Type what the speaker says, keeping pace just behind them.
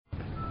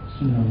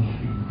Ayat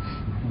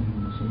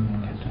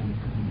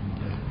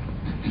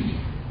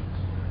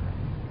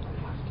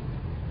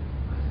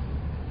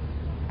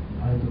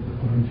of the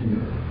Quran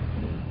Sharif.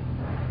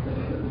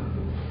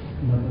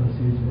 Allah Ta'ala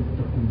says,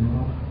 "Wattaqullah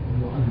wa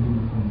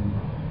yu'allimukum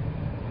Allah."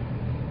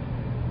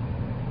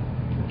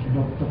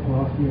 Adopt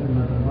taqwa, fear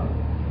Allah Ta'ala.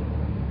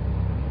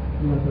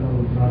 Allah Ta'ala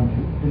will grant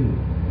you ilm,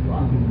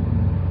 yu'allimukum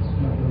Allah.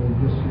 Allah Ta'ala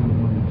will bless you with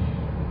knowledge.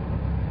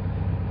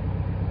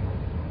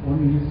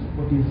 One is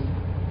what is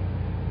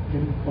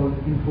called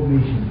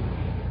information.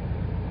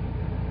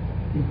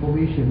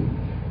 Information.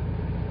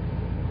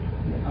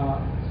 There are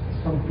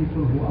some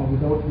people who are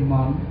without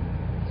Iman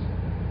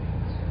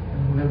and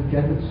who have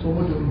gathered so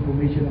much of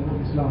information about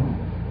Islam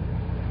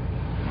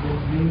that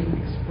many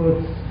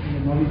experts in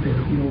the knowledge of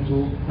it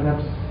also,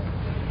 perhaps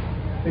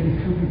very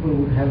few people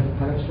would have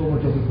perhaps so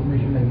much of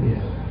information like they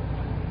have.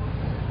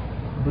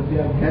 But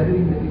they are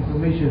gathering the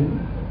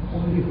information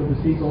only for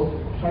the sake of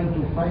trying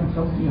to find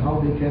something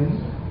how they can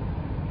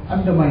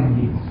undermine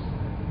these.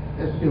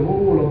 That's the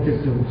whole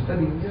objective of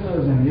studying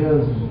years and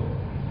years.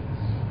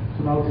 So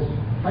now to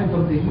find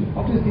something,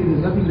 obviously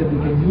there's nothing that we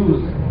can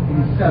use in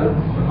itself,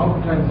 but how to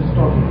try and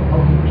distort it,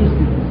 how to twist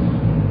it,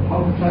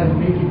 how to try and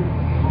make it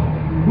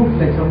look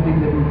like something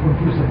that will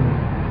produce something.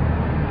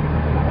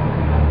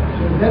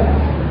 So that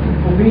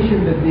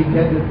information that they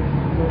gathered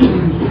was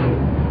very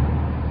useful.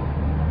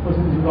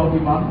 Person is without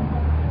Iman,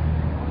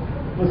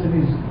 person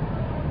is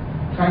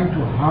trying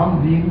to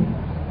harm Deen.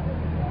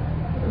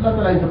 Allah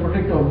Ta'ala is the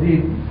protector of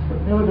Deen, but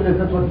nevertheless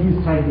that's what he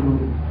is trying to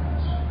do.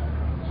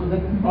 So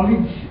that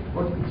knowledge,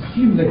 what it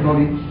seems like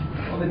knowledge,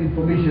 all that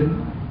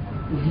information,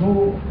 is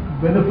no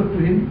benefit to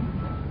him,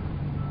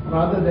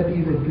 rather that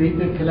is a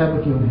greater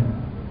calamity on him.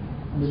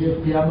 On the day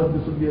of Qiyamah,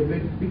 this would be a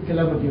very big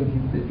calamity on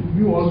him. That you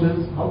knew all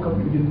this, how come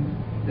you didn't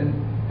then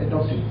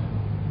adopt it?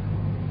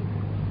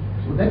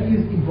 So that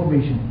is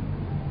information.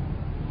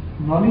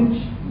 Knowledge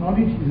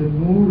is a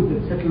nur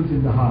that settles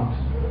in the heart.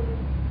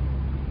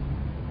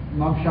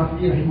 Imam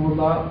Shafi'i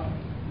rahimahullah,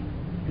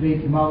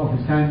 great Imam of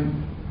his time,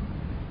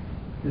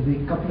 there's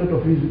a couplet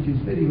of his which is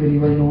very, very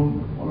well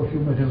known. All of you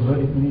might have heard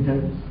it many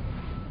times.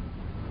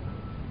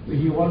 Where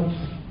he once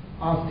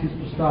asked his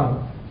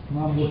Ustad,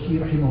 Imam Waki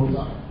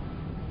rahimahullah,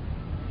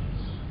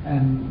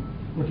 and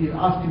what he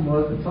asked him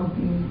was that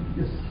something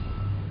just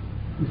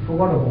he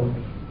forgot about.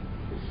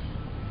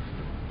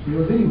 He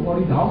was very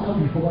worried, how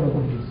come he forgot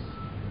about this?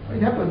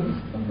 It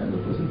happens, sometimes a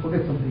person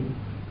forgets something.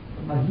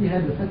 But now he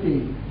had such a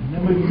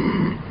memory,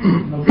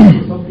 now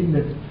this was something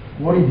that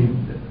worried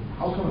him, that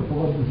how come I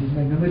forgot this? Is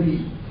my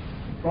memory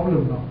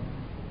problem now?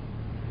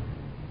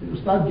 The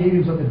Ustad gave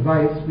him some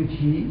advice which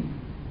he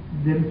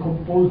then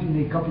composed in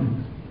a couplet.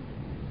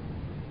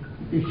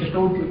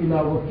 شَكَوْتُ إِلَى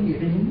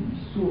وَكِيعٍ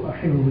سُوءَ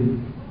حِفْظٍ.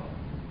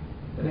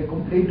 That I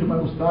complained to my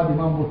Ustad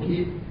Imam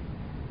Waki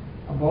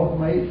about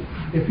my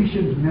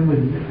deficient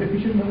memory.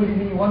 Deficient memory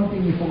meaning one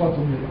thing he forgot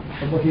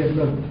from what he had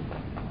learned.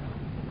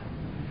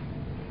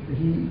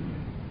 He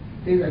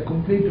says, I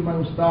complained to my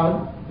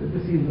Ustad that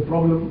this is the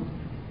problem,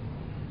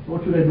 so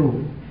what should I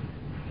do?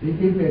 He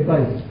gave me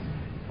advice.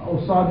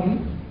 أوصاني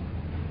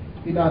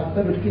إلى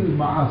ترك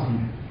المعاصي.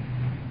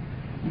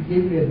 He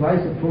gave me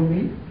advice and told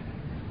me,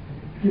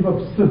 give up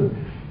sin.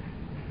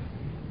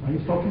 Now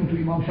he's talking to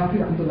Imam Shafi'i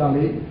rahmatullah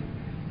alayhi,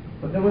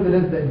 but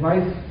nevertheless the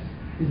advice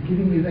he's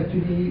giving is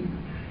actually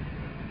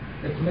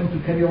that's meant to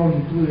carry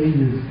on through the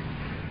ages.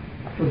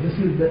 Because this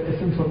is the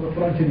essence of the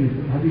Quran Sharif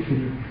and Hadith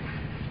Sharif.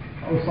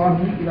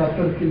 أوصاني إلى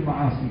ترك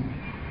المعاصي.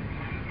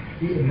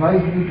 He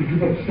advised me to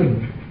give up sin.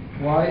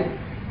 Why?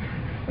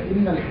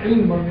 فإن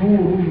العلم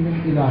نور من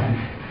إله.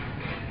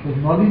 Because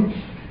knowledge,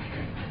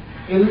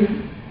 ilm,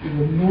 is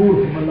a nur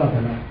from Allah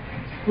Ta'ala,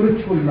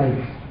 spiritual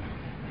light.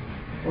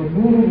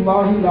 وَنُورُ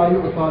اللَّهِ لَا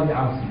يُعْطَى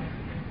لِعَاصِي.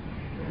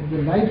 And the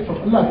light from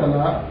Allah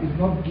Ta'ala is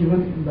not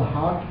given in the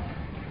heart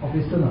of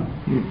a sinner.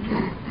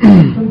 A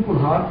sinful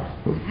heart,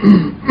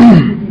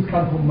 things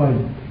can't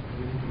combine.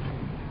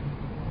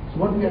 So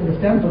what we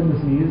understand from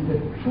this is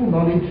that true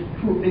knowledge,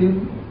 true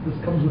ilm, this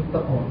comes with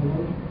taqwa. To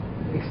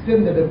the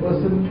extent that a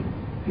person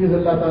fears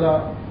Allah Ta'ala,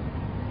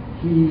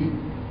 he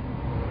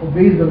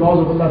obeys the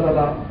laws of Allah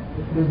Ta'ala,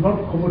 does not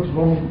commit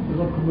wrong,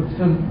 does not commit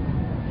sin,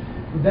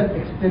 to that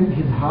extent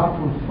his heart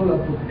will fill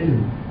up with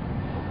ilm.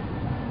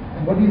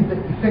 And what is the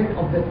effect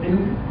of that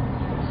ilm?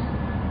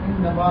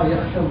 إِنَّمَا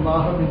يَخْشَى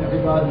اللَّهَ مِنْ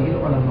عِبَادِهِ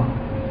الْعُلَمَاءِ.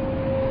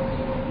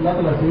 Allah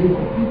Ta'ala says,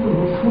 the people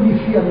who truly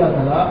fear Allah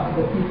Ta'ala are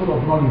the people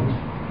of knowledge.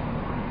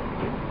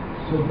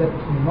 So that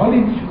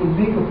knowledge will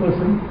make a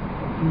person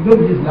live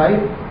his life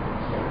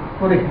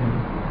correctly.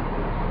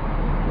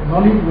 The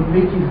knowledge will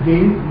make his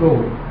gaze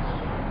low.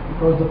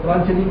 Because the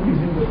Quran Sharif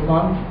gives him the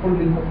command, قُلْ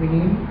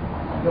لِلْمُؤْمِنِينَ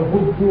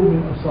يَغُضُّوا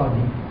مِنْ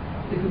أَبْصَارِهِمْ.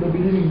 Say to the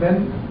believing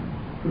men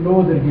to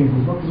lower their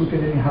gazes, not to look at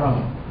any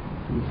haram,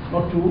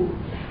 not to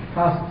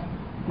cast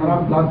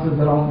haram glances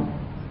around,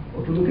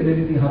 or to look at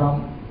anything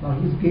haram. Now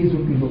his gaze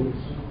will be low.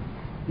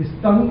 His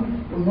tongue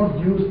will not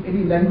use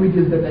any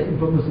languages that are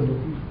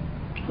impermissible.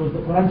 Because the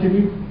Quran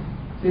Sharif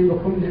says,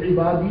 وَقُلْ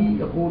لِعِبَادِي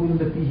يَقُولُ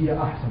الَّتِي هِيَ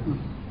أَحْسَنُ.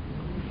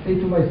 say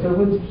to my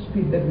servants,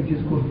 speak that which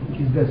is good, which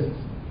is best.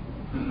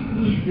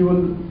 He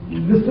will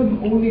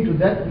listen only to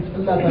that which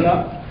Allah Ta'ala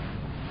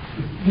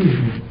is pleased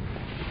with.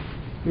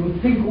 He will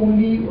think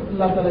only what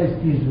Allah Ta'ala is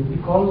pleased with,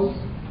 because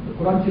the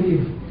Quran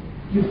Sharif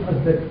gives us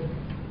that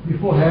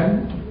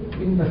beforehand.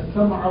 إِنَّ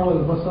السَّمْعَ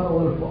وَالْبَصَرَ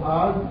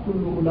وَالْفُؤَادَ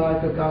كُلُّ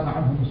أُولَٰئِكَ كَانَ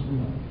عَنْهُ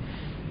مَسْئُولًا.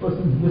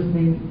 Person's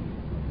listening,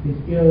 his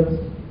ears,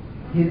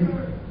 his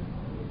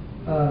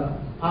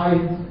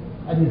eyes,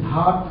 and his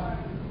heart,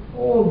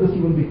 all this he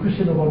will be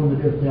questioned about on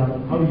the day of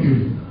Qiyamah, how he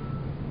uses it.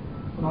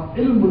 So now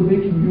ilm will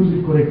make him use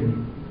it correctly.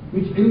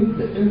 Which ilm?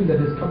 The ilm that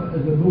has come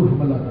as a nur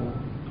from Allah Ta'ala.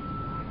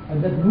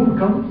 And that nur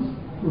comes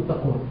through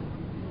taqwa.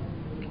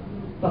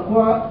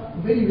 Taqwa,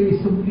 very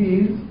very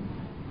simply, is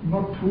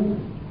not to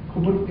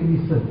commit any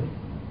sin.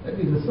 That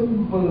is a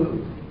simple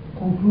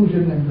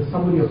conclusion and the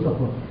summary of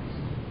taqwa.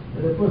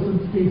 That a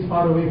person stays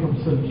far away from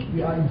sin.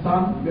 We are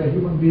insan, we are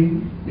human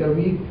beings, we are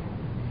weak,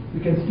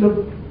 we can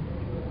slip.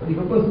 But if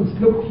a person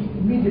slips, he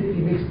immediately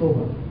makes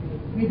tawbah.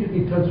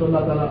 Immediately turns to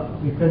Allah Ta'ala,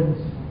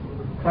 repents,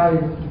 cries,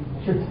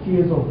 sheds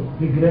tears of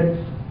regret,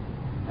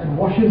 and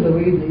washes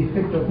away the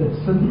effect of that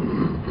sin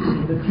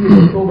with the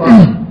tears of tawbah,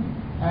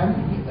 and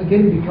he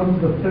again becomes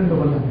the friend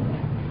of Allah.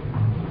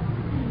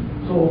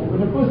 So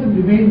when a person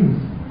remains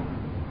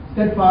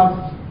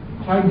steadfast,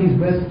 trying his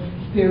best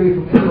to stay away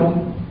from any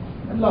wrong,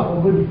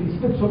 Allah forbid, if he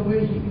slips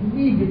away, he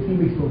immediately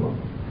makes tawbah.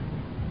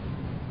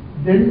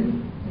 Then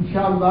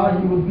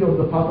inshallah he will be on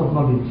the path of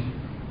knowledge,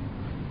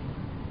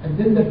 and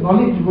then that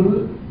knowledge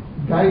will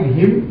guide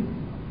him,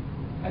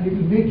 and it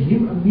will make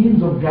him a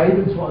means of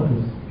guidance for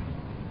others.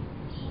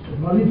 That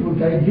knowledge will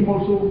guide him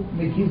also,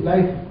 make his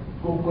life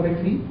go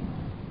correctly,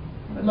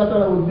 and Allah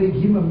Ta'ala will make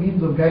him a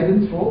means of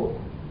guidance for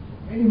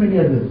many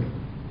others.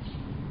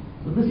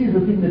 So this is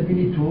the thing that we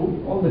need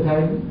to all the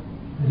time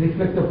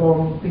reflect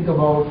upon, think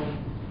about,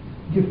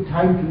 give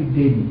time to it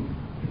daily,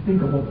 to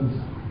think about this.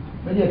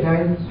 Many a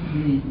times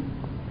we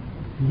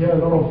hear a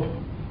lot of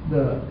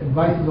the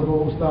advices of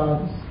our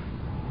ustads,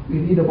 we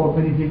read about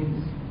many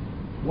things.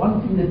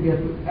 One thing that we have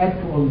to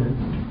add to all that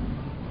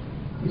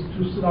is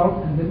to sit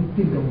out and then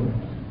think about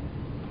it.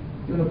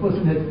 When a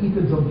person has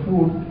eaten some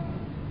food,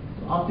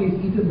 after he's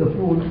eaten the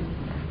food,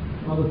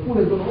 now the food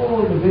has got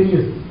all the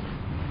various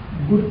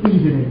good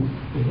things in it,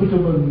 the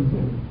vitamins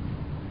and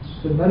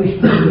the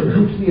nourishment, the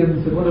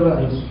nutrients and whatever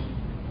else.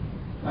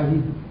 Now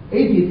he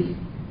ate it,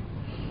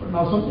 but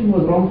now something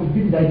was wrong, it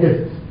didn't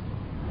digest.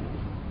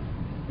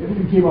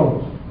 Everything came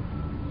out.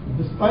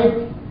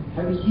 Despite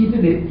having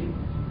eaten it,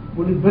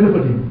 would it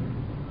benefit him?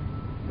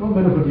 It won't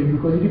benefit him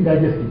because he didn't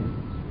digest it.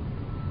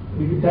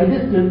 If it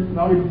digested,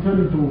 now it will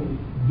turn into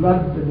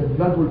blood, and the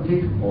blood will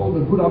take all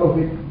the good out of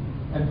it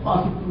and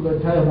pass it through the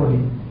entire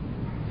body.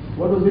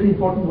 What was very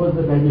important was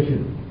the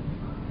digestion.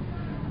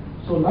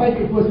 So like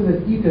a person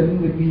has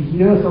eaten, when we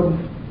hear some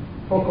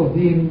talk of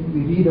deen,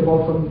 we read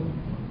about some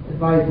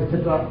advice,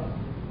 etc.,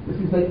 this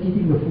is like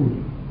eating the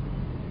food.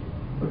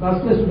 But now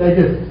it's to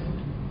digest.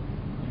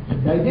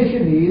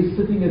 Digestion is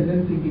sitting and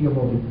then thinking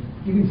about it,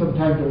 giving some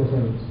time to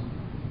ourselves.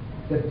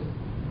 That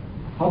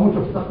how much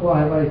of taqwa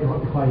have I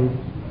acquired?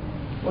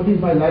 What is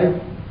my life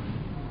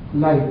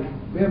like?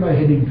 Where am I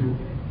heading to?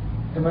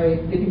 Am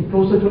I getting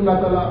closer to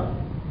Allah Ta'ala?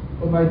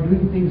 Or am I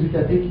doing things which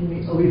are taking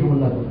me away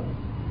from Allah Ta'ala?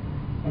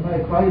 Am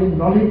I acquiring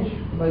knowledge?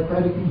 Am I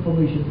acquiring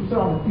information? So sit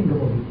down and think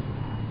about it.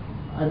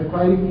 I'm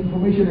acquiring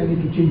information, I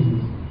need to change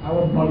this. I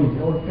want knowledge,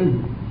 I want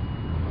ilm.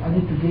 I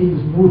need to gain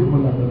this mood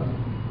from Allah Ta'ala.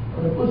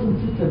 When a person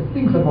sits and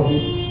thinks about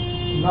it,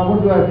 now what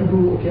do I have to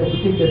do? Okay, I have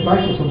to take the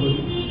advice of somebody.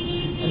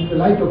 And in the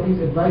light of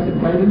his advice and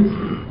guidance,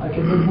 I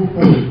can then move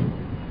forward.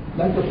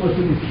 Like a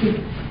person is sick,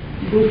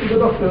 he goes to the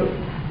doctor,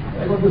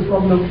 I got this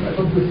problem, I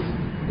got this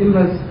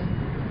illness,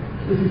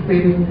 this is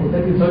paining, or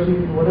that is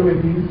hurting, or whatever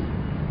it is.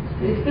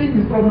 He explains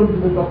his problem to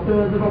the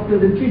doctor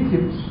then treats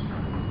him.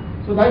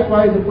 So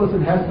likewise, a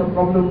person has some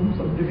problem,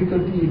 some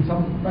difficulty in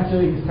some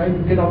matter, he's trying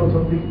to get out of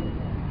something.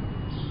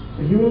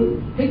 So he will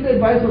take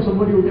the advice of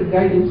somebody who can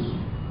guide him,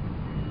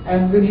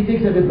 and when he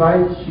takes that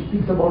advice, he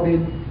thinks about it,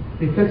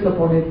 reflects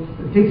upon it,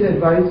 takes the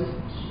advice,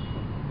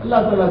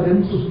 Allah Ta'ala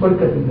then puts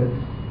barakat in that.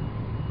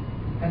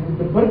 And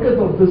with the barakat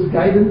of this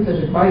guidance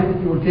and advice that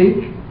he will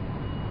take,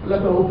 Allah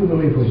Ta'ala opens the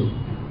way for him.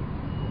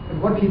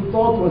 And what he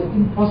thought was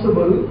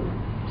impossible,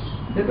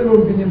 let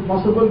alone being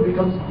impossible,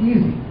 becomes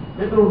easy,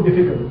 let alone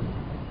difficult.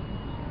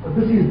 But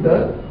this is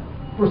the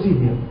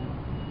procedure.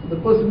 So the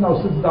person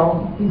now sits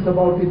down, thinks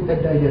about it, and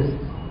digests.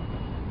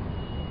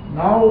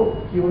 Now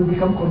he will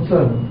become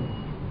concerned.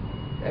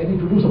 I need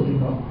to do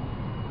something now.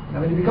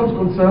 Now when he becomes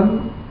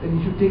concerned, then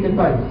he should take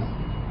advice.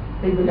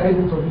 Take the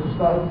guidance of his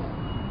ustads,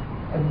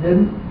 and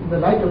then in the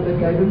light of that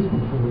guidance,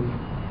 move forward.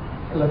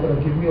 Allah Ta'ala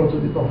give me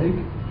also the tawfiq,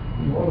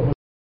 all of us.